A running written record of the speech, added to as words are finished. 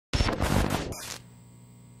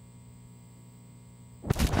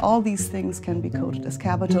All these things can be coded as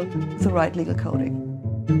capital with the right legal coding.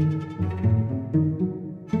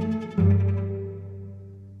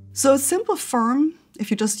 So a simple firm, if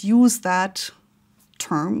you just use that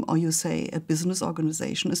term, or you say a business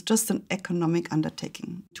organization, is just an economic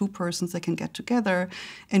undertaking. Two persons that can get together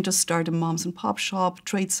and just start a moms and pop shop,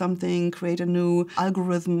 trade something, create a new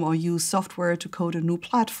algorithm, or use software to code a new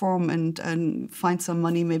platform and find some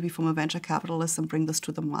money maybe from a venture capitalist and bring this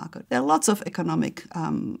to the market. There are lots of economic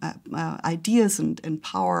ideas and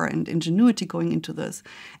power and ingenuity going into this.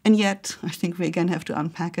 And yet, I think we again have to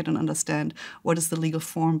unpack it and understand what is the legal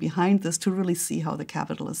form behind this to really see how the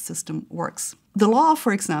capitalist system works. The law,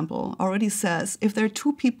 for example, already says if there are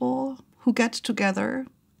two people who get together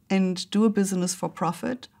and do a business for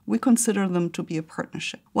profit, we consider them to be a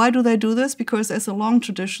partnership. Why do they do this? Because there's a long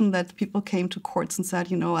tradition that people came to courts and said,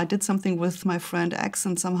 you know, I did something with my friend X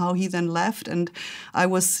and somehow he then left and I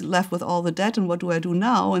was left with all the debt and what do I do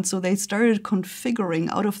now? And so they started configuring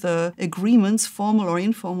out of the agreements, formal or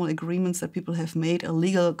informal agreements that people have made, a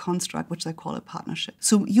legal construct which they call a partnership.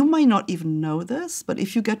 So you might not even know this, but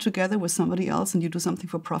if you get together with somebody else and you do something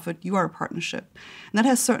for profit, you are a partnership. And that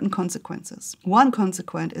has certain consequences. One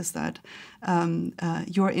consequence is that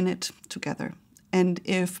you're in it together. And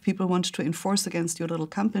if people want to enforce against your little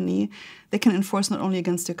company, they can enforce not only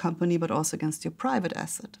against your company, but also against your private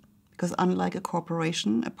asset. Because unlike a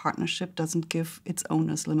corporation, a partnership doesn't give its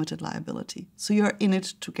owners limited liability. So you're in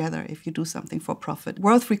it together if you do something for profit.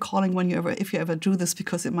 Worth recalling if you ever do this,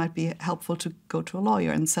 because it might be helpful to go to a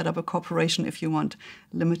lawyer and set up a corporation if you want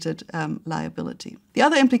limited liability. The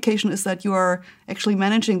other implication is that you are actually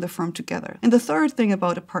managing the firm together. And the third thing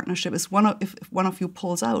about a partnership is if one of you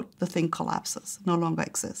pulls out, the thing collapses, no longer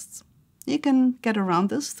exists. You can get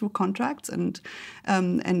around this through contracts and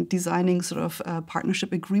designing sort of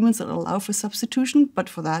partnership agreements that allow for substitution, but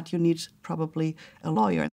for that you need probably a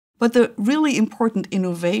lawyer. But the really important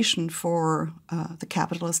innovation for the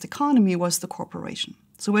capitalist economy was the corporation.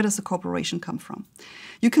 So where does the corporation come from?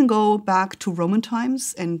 You can go back to Roman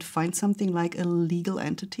times and find something like a legal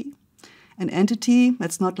entity. An entity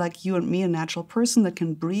that's not like you and me, a natural person that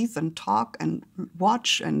can breathe and talk and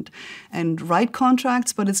watch and write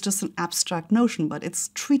contracts, but it's just an abstract notion. But it's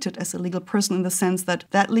treated as a legal person in the sense that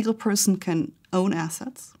that legal person can own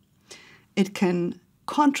assets. It can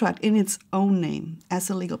contract in its own name as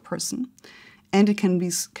a legal person, and it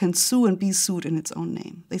can sue and be sued in its own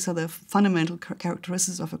name. These are the fundamental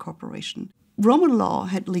characteristics of a corporation. Roman law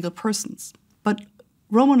had legal persons, but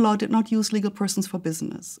Roman law did not use legal persons for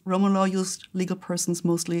business. Roman law used legal persons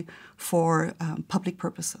mostly for public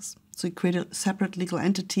purposes. So you create a separate legal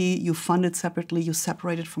entity, you fund it separately, you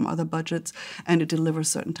separate it from other budgets, and it delivers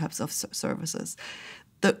certain types of services.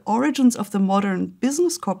 The origins of the modern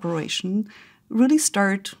business corporation really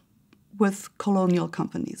start with colonial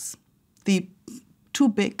companies. The two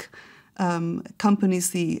big companies,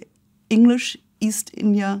 the English East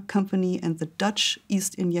India Company and the Dutch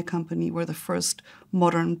East India Company, were the first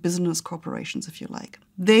modern business corporations, if you like.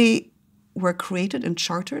 They were created and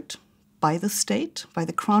chartered by the state, by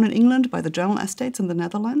the Crown in England, by the General Estates in the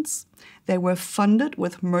Netherlands. They were funded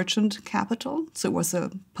with merchant capital, so it was a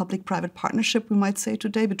public-private partnership, we might say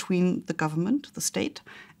today, between the government, the state,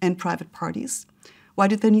 and private parties. Why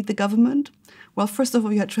did they need the government? Well, first of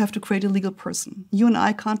all, you have to create a legal person. You and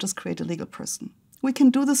I can't just create a legal person. We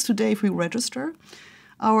can do this today if we register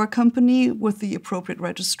our company with the appropriate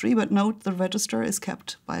registry, but note the register is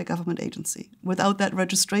kept by a government agency. Without that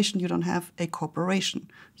registration, you don't have a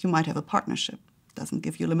corporation. You might have a partnership. Doesn't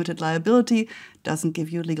give you limited liability, doesn't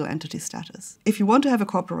give you legal entity status. If you want to have a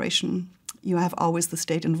corporation, you have always the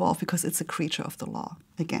state involved because it's a creature of the law.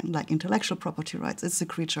 Again, like intellectual property rights, it's a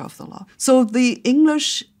creature of the law. So the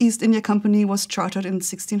English East India Company was chartered in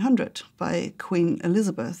 1600 by Queen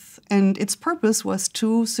Elizabeth, and its purpose was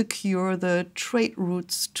to secure the trade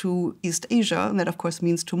routes to East Asia, and that of course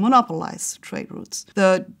means to monopolize trade routes.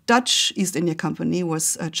 The Dutch East India Company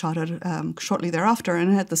was chartered shortly thereafter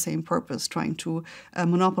and had the same purpose, trying to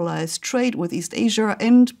monopolize trade with East Asia,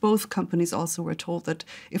 and both companies also were told that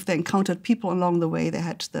if they encountered people along the way, they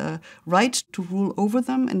had the right to rule over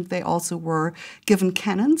them, and they also were given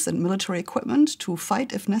cannons and military equipment to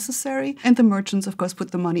fight if necessary. And the merchants, of course,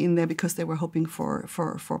 put the money in there because they were hoping for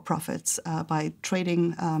profits by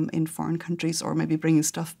trading in foreign countries or maybe bringing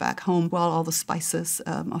stuff back home, while all the spices,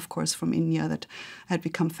 of course, from India that had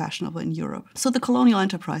become fashionable in Europe. So the colonial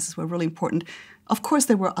enterprises were really important. Of course,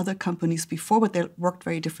 there were other companies before, but they worked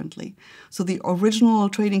very differently. So the original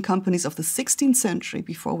trading companies of the 16th century,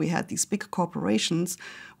 before we had these big corporations,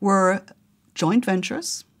 were joint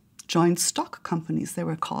ventures joint stock companies, they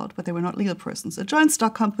were called, but they were not legal persons. A joint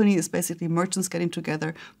stock company is basically merchants getting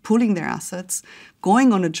together, pooling their assets,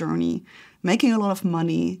 going on a journey, making a lot of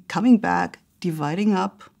money, coming back, dividing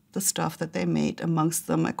up the stuff that they made amongst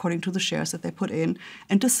them according to the shares that they put in,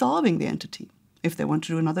 and dissolving the entity. If they want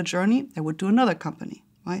to do another journey, they would do another company,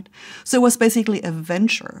 right? So it was basically a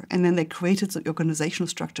venture, and then they created the organizational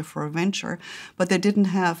structure for a venture, but they didn't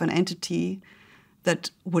have an entity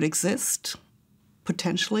that would exist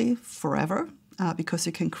potentially forever, because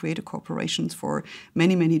you can create corporations for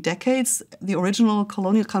many, many decades. The original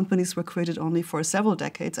colonial companies were created only for several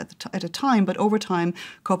decades at a time, but over time,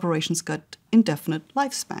 corporations got indefinite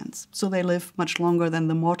lifespans. So they live much longer than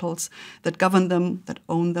the mortals that govern them, that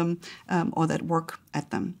own them, or that work at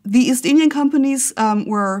them. The East Indian companies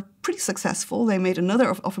were pretty successful. They made another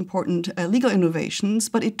of important legal innovations,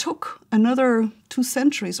 but it took another 2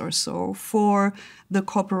 centuries or so for the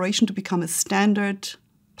corporation to become a standard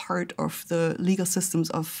part of the legal systems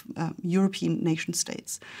of European nation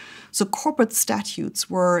states. So corporate statutes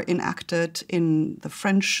were enacted in the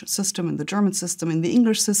French system, in the German system, in the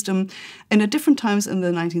English system, and at different times in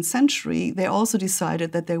the 19th century, they also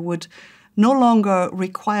decided that they would no longer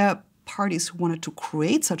require parties who wanted to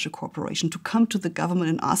create such a corporation to come to the government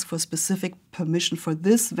and ask for specific permission for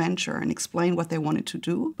this venture and explain what they wanted to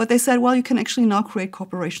do. But they said, well, you can actually now create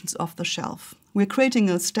corporations off the shelf. We're creating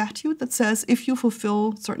a statute that says if you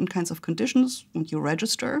fulfill certain kinds of conditions and you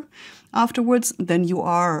register afterwards, then you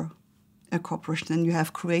are a corporation, then you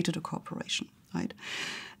have created a corporation, right?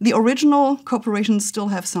 The original corporations still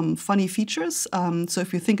have some funny features. So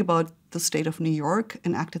if you think about the state of New York,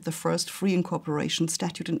 enacted the first free incorporation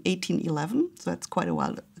statute in 1811, so that's quite a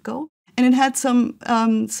while ago. And it had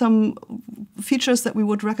some features that we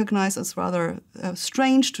would recognize as rather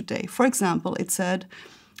strange today. For example, it said,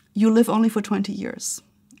 you live only for 20 years,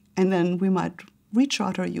 and then we might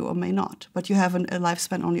recharter you or may not, but you have a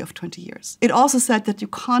lifespan only of 20 years. It also said that you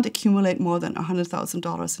can't accumulate more than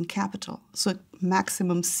 $100,000 in capital, so a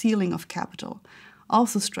maximum ceiling of capital.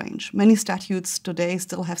 Also strange. Many statutes today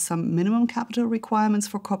still have some minimum capital requirements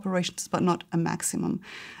for corporations, but not a maximum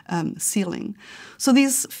ceiling. So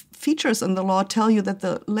these features in the law tell you that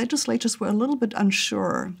the legislatures were a little bit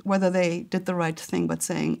unsure whether they did the right thing by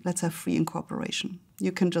saying, let's have free incorporation.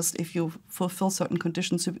 You can just, if you fulfill certain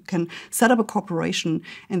conditions, you can set up a corporation,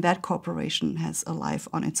 and that corporation has a life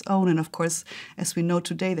on its own. And of course, as we know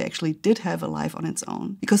today, they actually did have a life on its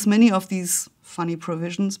own, because many of these funny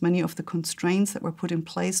provisions, many of the constraints that were put in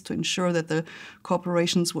place to ensure that the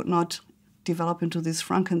corporations would not develop into these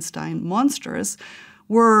Frankenstein monsters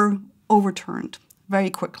were overturned very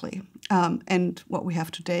quickly. And what we have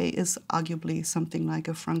today is arguably something like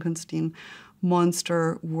a Frankenstein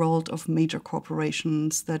monster world of major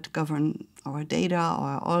corporations that govern our data,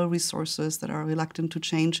 our oil resources, that are reluctant to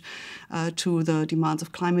change to the demands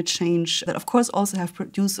of climate change, that of course also have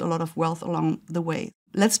produced a lot of wealth along the way.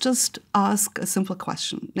 Let's just ask a simple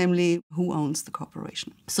question, namely, who owns the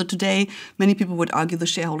corporation? So today, many people would argue the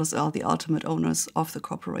shareholders are the ultimate owners of the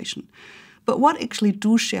corporation. But what actually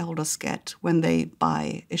do shareholders get when they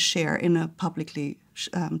buy a share in a publicly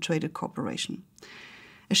traded corporation?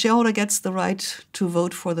 A shareholder gets the right to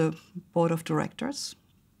vote for the board of directors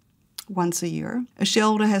once a year. A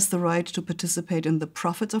shareholder has the right to participate in the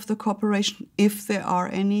profits of the corporation, if there are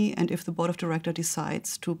any, and if the board of directors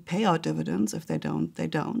decides to pay out dividends. If they don't, they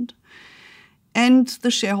don't. And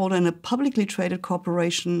the shareholder in a publicly traded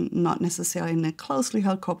corporation, not necessarily in a closely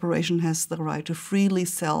held corporation, has the right to freely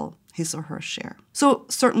sell his or her share. So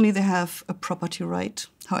certainly they have a property right,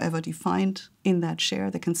 however defined, in that share.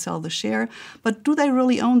 They can sell the share. But do they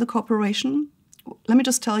really own the corporation? Let me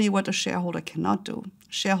just tell you what a shareholder cannot do.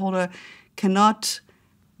 A shareholder cannot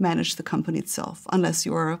manage the company itself unless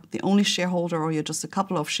you're the only shareholder or you're just a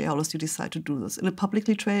couple of shareholders, you decide to do this. In a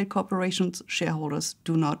publicly traded corporation, shareholders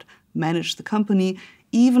do not manage the company.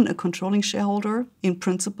 Even a controlling shareholder, in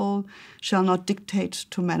principle, shall not dictate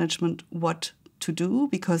to management what to do,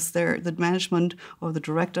 because the management or the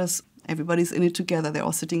directors, everybody's in it together. They're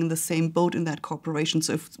all sitting in the same boat in that corporation.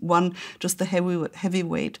 So if one, just the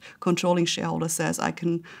heavyweight controlling shareholder says, I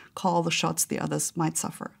can call the shots, the others might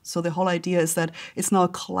suffer. So the whole idea is that it's now a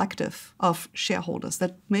collective of shareholders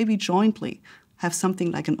that maybe jointly have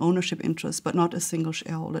something like an ownership interest, but not a single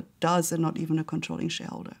shareholder does, and not even a controlling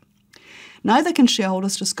shareholder. Neither can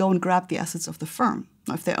shareholders just go and grab the assets of the firm.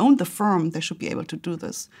 Now, if they own the firm, they should be able to do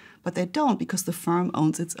this. But they don't, because the firm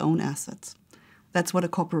owns its own assets. That's what a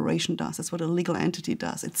corporation does. That's what a legal entity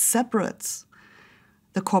does. It separates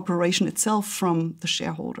the corporation itself from the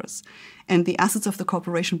shareholders. And the assets of the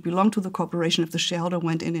corporation belong to the corporation. If the shareholder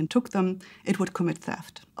went in and took them, it would commit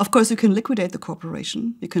theft. Of course, you can liquidate the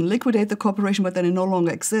corporation. You can liquidate the corporation, but then it no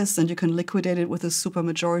longer exists, and you can liquidate it with a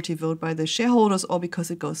supermajority vote by the shareholders or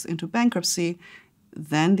because it goes into bankruptcy.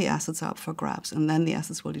 Then the assets are up for grabs, and then the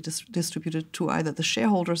assets will be distributed to either the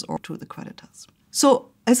shareholders or to the creditors.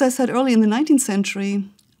 So, as I said earlier, in the 19th century,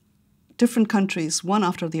 different countries, one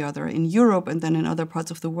after the other, in Europe and then in other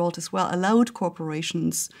parts of the world as well, allowed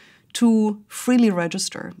corporations to freely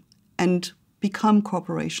register and become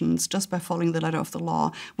corporations just by following the letter of the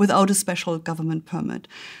law without a special government permit.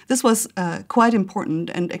 This was quite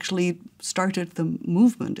important and actually started the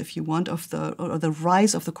movement, if you want, of the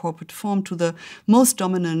rise of the corporate form to the most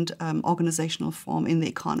dominant organizational form in the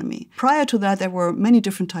economy. Prior to that, there were many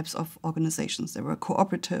different types of organizations. There were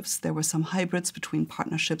cooperatives, there were some hybrids between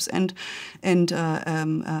partnerships and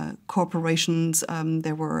corporations,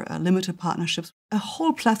 there were limited partnerships, a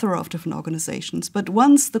whole plethora of different organizations. But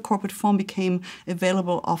once the corporate form became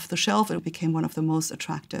available off the shelf, it became one of the most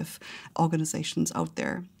attractive organizations out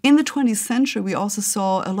there. In the 20th century, we also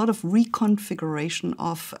saw a lot of reconfiguration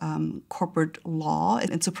of corporate law.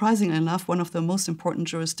 And surprisingly enough, one of the most important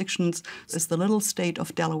jurisdictions is the little state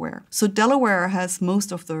of Delaware. So Delaware has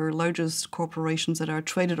most of the largest corporations that are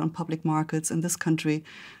traded on public markets in this country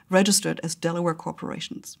registered as Delaware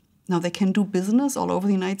corporations. Now, they can do business all over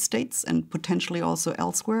the United States and potentially also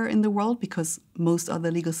elsewhere in the world because most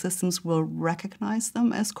other legal systems will recognize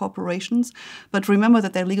them as corporations. But remember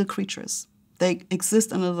that they're legal creatures. They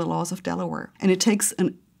exist under the laws of Delaware. And it takes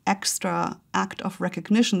an extra act of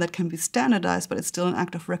recognition that can be standardized, but it's still an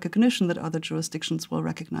act of recognition that other jurisdictions will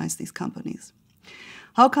recognize these companies.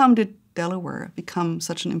 How come did Delaware become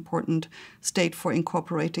such an important state for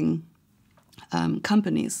incorporating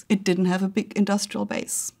companies? It didn't have a big industrial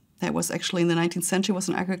base. That was actually in the 19th century was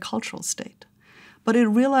an agricultural state. But it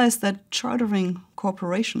realized that chartering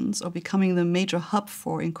corporations or becoming the major hub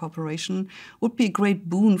for incorporation would be a great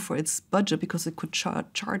boon for its budget because it could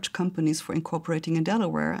charge companies for incorporating in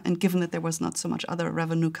Delaware. And given that there was not so much other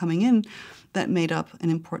revenue coming in, that made up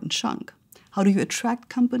an important chunk. How do you attract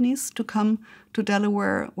companies to come to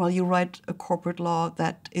Delaware? Well, you write a corporate law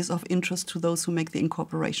that is of interest to those who make the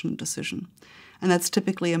incorporation decision. And that's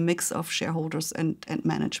typically a mix of shareholders and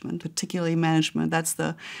management, particularly management. These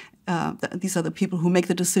are the people who make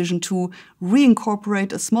the decision to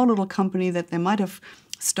reincorporate a small little company that they might have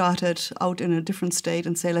started out in a different state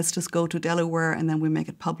and say, let's just go to Delaware and then we make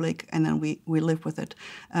it public and then we live with it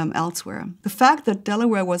elsewhere. The fact that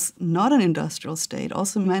Delaware was not an industrial state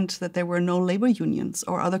also meant that there were no labor unions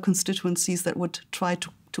or other constituencies that would try to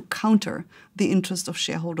counter the interest of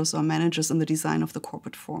shareholders or managers in the design of the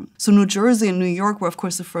corporate form. So New Jersey and New York were, of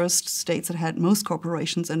course, the first states that had most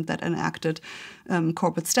corporations and that enacted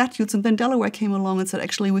corporate statutes. And then Delaware came along and said,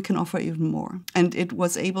 actually, we can offer even more. And it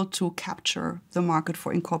was able to capture the market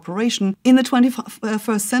for incorporation. In the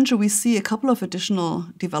 21st century, we see a couple of additional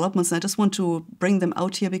developments. And I just want to bring them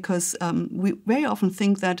out here because we very often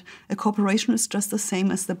think that a corporation is just the same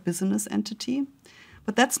as the business entity.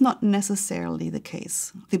 But that's not necessarily the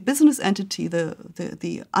case. The business entity,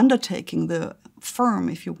 the undertaking, the firm,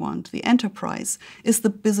 if you want, the enterprise, is the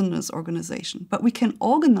business organization. But we can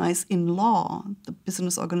organize in law the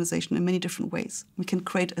business organization in many different ways. We can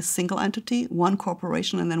create a single entity, one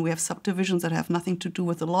corporation, and then we have subdivisions that have nothing to do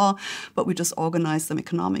with the law, but we just organize them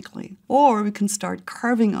economically. Or we can start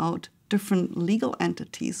carving out different legal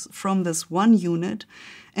entities from this one unit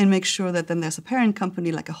and make sure that then there's a parent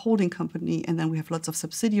company, like a holding company, and then we have lots of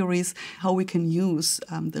subsidiaries, how we can use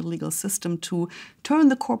the legal system to turn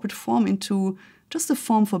the corporate form into just a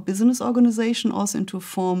form for business organization, also into a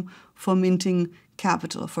form for minting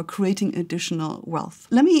capital, for creating additional wealth.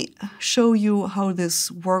 Let me show you how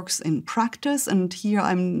this works in practice, and here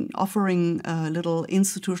I'm offering a little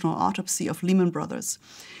institutional autopsy of Lehman Brothers.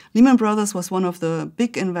 Lehman Brothers was one of the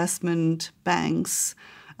big investment banks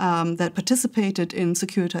that participated in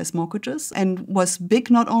securitized mortgages and was big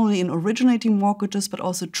not only in originating mortgages, but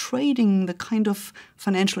also trading the kind of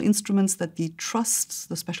financial instruments that the trusts,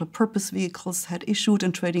 the special purpose vehicles had issued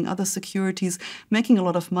and trading other securities, making a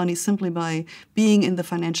lot of money simply by being in the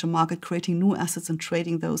financial market, creating new assets and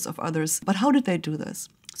trading those of others. But how did they do this?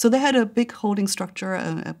 So they had a big holding structure,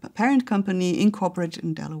 a parent company incorporated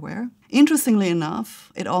in Delaware. Interestingly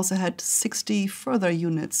enough, it also had 60 further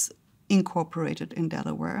units incorporated in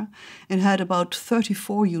Delaware. It had about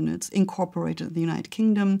 34 units incorporated in the United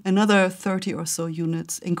Kingdom, another 30 or so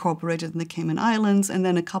units incorporated in the Cayman Islands, and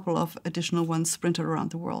then a couple of additional ones sprinted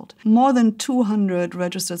around the world. More than 200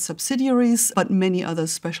 registered subsidiaries, but many other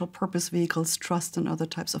special purpose vehicles, trusts, and other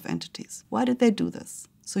types of entities. Why did they do this?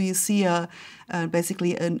 So you see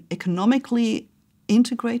basically an economically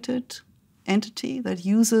integrated entity that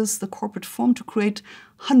uses the corporate form to create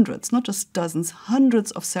hundreds, not just dozens,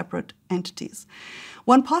 hundreds of separate entities.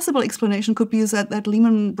 One possible explanation could be that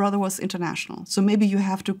Lehman Brothers was international. So maybe you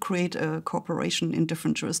have to create a corporation in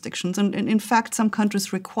different jurisdictions. And in fact, some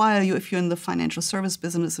countries require you, if you're in the financial service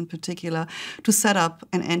business in particular, to set up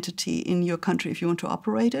an entity in your country if you want to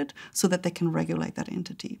operate it so that they can regulate that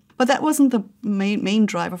entity. But that wasn't the main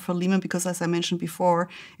driver for Lehman because, as I mentioned before,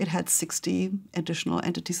 it had 60 additional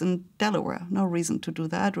entities in Delaware. No reason to do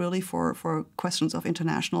that, really, for questions of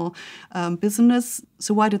international business.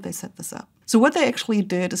 So why did they set this up? So what they actually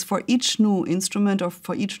did is for each new instrument or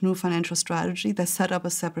for each new financial strategy, they set up a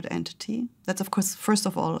separate entity. That's, of course, first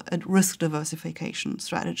of all, a risk diversification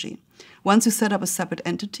strategy. Once you set up a separate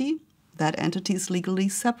entity, that entity is legally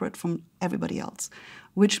separate from everybody else,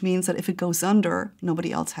 which means that if it goes under,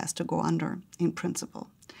 nobody else has to go under in principle.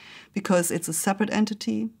 Because it's a separate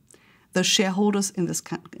entity, the shareholders, in this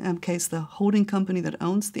case, the holding company that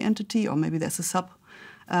owns the entity, or maybe there's a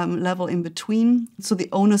sub-level in between. So the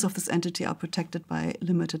owners of this entity are protected by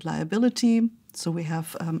limited liability. So we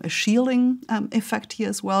have a shielding effect here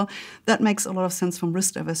as well. That makes a lot of sense from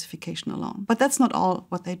risk diversification alone. But that's not all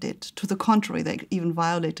what they did. To the contrary, they even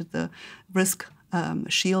violated the risk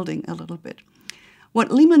shielding a little bit. What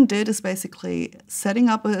Lehman did is basically setting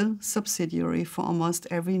up a subsidiary for almost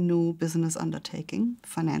every new business undertaking,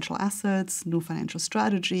 financial assets, new financial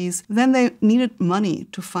strategies. Then they needed money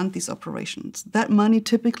to fund these operations. That money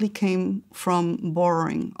typically came from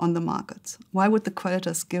borrowing on the markets. Why would the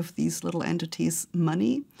creditors give these little entities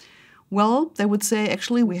money? Well, they would say,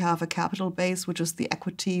 actually, we have a capital base, which is the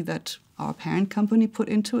equity that our parent company put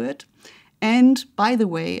into it. And by the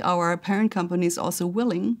way, our parent company is also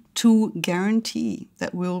willing to guarantee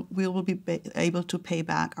that we will be able to pay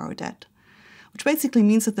back our debt, which basically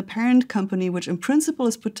means that the parent company, which in principle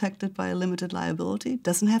is protected by a limited liability,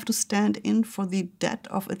 doesn't have to stand in for the debt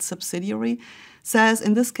of its subsidiary, says,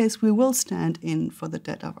 in this case, we will stand in for the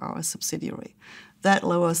debt of our subsidiary. That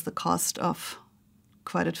lowers the cost of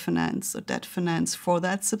credit finance or debt finance for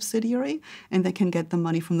that subsidiary, and they can get the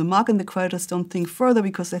money from the market. And the creditors don't think further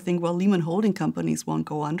because they think, well, Lehman holding companies won't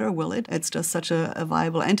go under, will it? It's just such a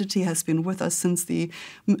viable entity, has been with us since the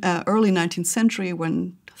early 19th century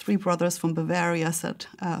when three brothers from Bavaria set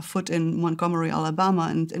foot in Montgomery, Alabama,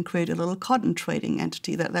 and created a little cotton trading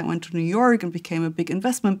entity that went to New York and became a big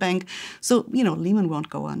investment bank. So, Lehman won't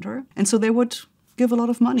go under. And so they would give a lot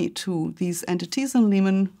of money to these entities, and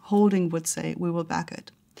Lehman Holding would say, we will back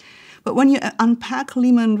it. But when you unpack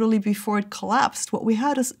Lehman really before it collapsed, what we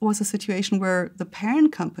had was a situation where the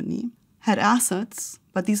parent company had assets,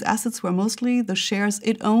 but these assets were mostly the shares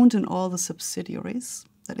it owned in all the subsidiaries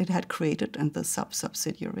that it had created and the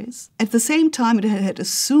sub-subsidiaries. At the same time, it had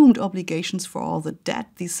assumed obligations for all the debt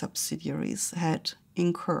these subsidiaries had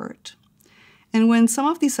incurred. And when some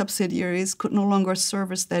of these subsidiaries could no longer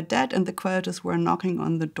service their debt and the creditors were knocking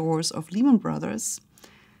on the doors of Lehman Brothers,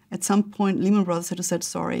 at some point Lehman Brothers had to say,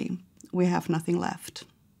 sorry, we have nothing left.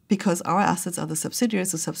 Because our assets are the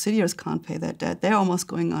subsidiaries can't pay their debt. They're almost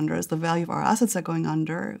going under. As the value of our assets are going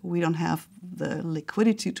under, we don't have the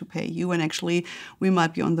liquidity to pay you. And actually, we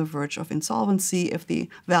might be on the verge of insolvency if the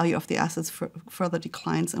value of the assets further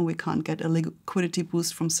declines and we can't get a liquidity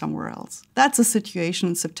boost from somewhere else. That's a situation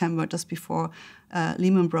in September, just before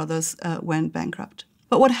Lehman Brothers went bankrupt.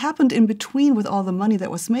 But what happened in between with all the money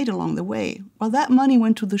that was made along the way? Well, that money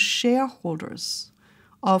went to the shareholders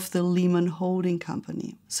of the Lehman Holding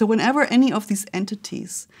Company. So whenever any of these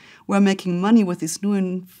entities were making money with these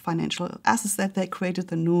new financial assets that they created,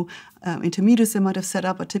 the new intermediaries they might have set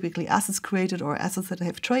up, are typically assets created or assets that they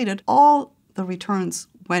have traded, all the returns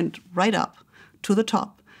went right up to the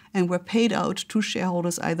top and were paid out to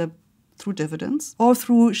shareholders either through dividends or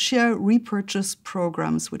through share repurchase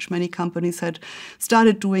programs, which many companies had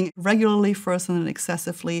started doing regularly first and then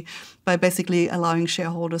excessively by basically allowing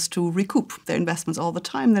shareholders to recoup their investments all the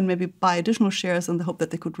time, then maybe buy additional shares in the hope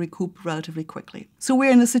that they could recoup relatively quickly. So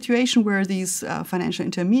we're in a situation where these financial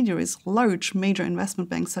intermediaries, large major investment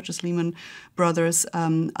banks such as Lehman Brothers,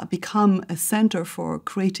 become a center for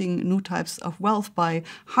creating new types of wealth by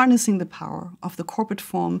harnessing the power of the corporate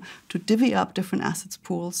form to divvy up different assets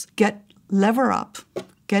pools, lever up,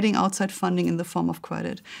 getting outside funding in the form of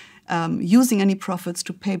credit, using any profits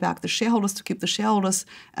to pay back the shareholders, to keep the shareholders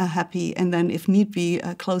happy, and then, if need be,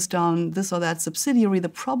 close down this or that subsidiary. The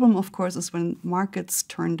problem, of course, is when markets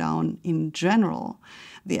turn down in general,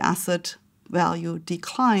 the asset value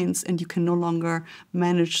declines and you can no longer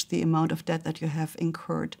manage the amount of debt that you have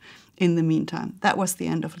incurred in the meantime. That was the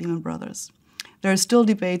end of Lehman Brothers. There are still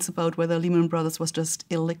debates about whether Lehman Brothers was just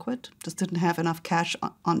illiquid, just didn't have enough cash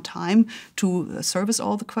on time to service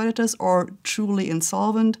all the creditors, or truly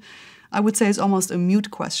insolvent. I would say it's almost a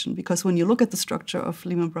moot question, because when you look at the structure of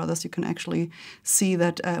Lehman Brothers, you can actually see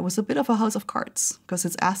that it was a bit of a house of cards, because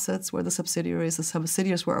its assets were the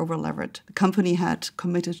subsidiaries were over-levered. The company had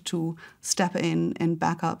committed to step in and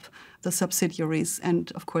back up the subsidiaries,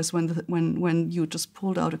 and of course when you just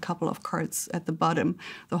pulled out a couple of cards at the bottom,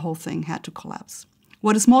 the whole thing had to collapse.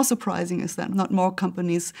 What is more surprising is that not more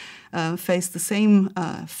companies faced the same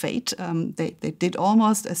fate. They did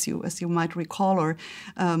almost, as you might recall, or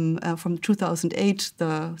from 2008,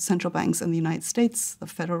 the central banks in the United States, the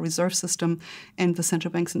Federal Reserve System, and the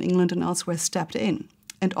central banks in England and elsewhere stepped in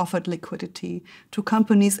and offered liquidity to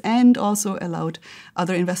companies, and also allowed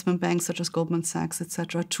other investment banks such as Goldman Sachs,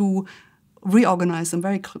 etc., to reorganize them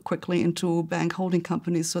very quickly into bank holding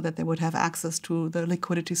companies so that they would have access to the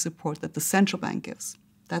liquidity support that the central bank gives.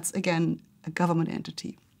 That's, again, a government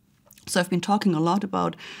entity. So I've been talking a lot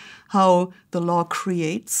about how the law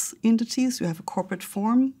creates entities. You have a corporate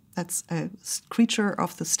form. That's a creature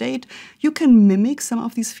of the state. You can mimic some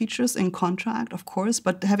of these features in contract, of course,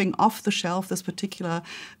 but having off the shelf this particular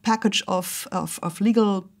package of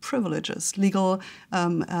legal privileges, legal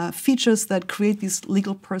features that create these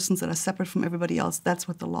legal persons that are separate from everybody else, that's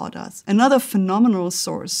what the law does. Another phenomenal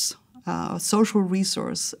source, social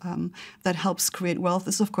resource that helps create wealth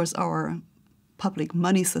is, of course, our public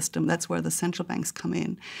money system. That's where the central banks come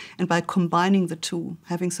in. And by combining the two,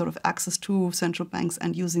 having sort of access to central banks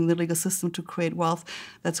and using the legal system to create wealth,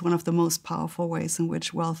 that's one of the most powerful ways in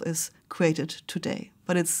which wealth is created today.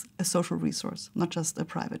 But it's a social resource, not just a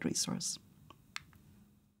private resource.